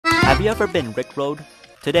Have you ever been Rickrolled?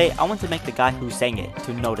 Today, I want to make the guy who sang it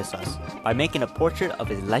to notice us by making a portrait of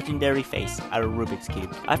his legendary face out of Rubik's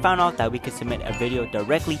Cube. I found out that we could submit a video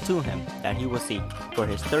directly to him that he will see for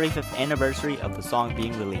his 35th anniversary of the song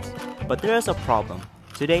being released. But there is a problem.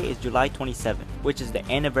 Today is July 27th, which is the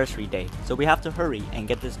anniversary day, so we have to hurry and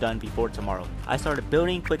get this done before tomorrow. I started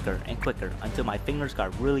building quicker and quicker until my fingers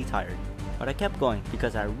got really tired. But I kept going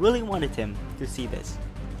because I really wanted him to see this.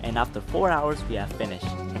 And after 4 hours we have finished,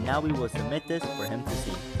 and now we will submit this for him to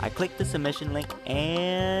see. I clicked the submission link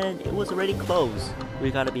and it was already closed. We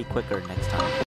gotta be quicker next time.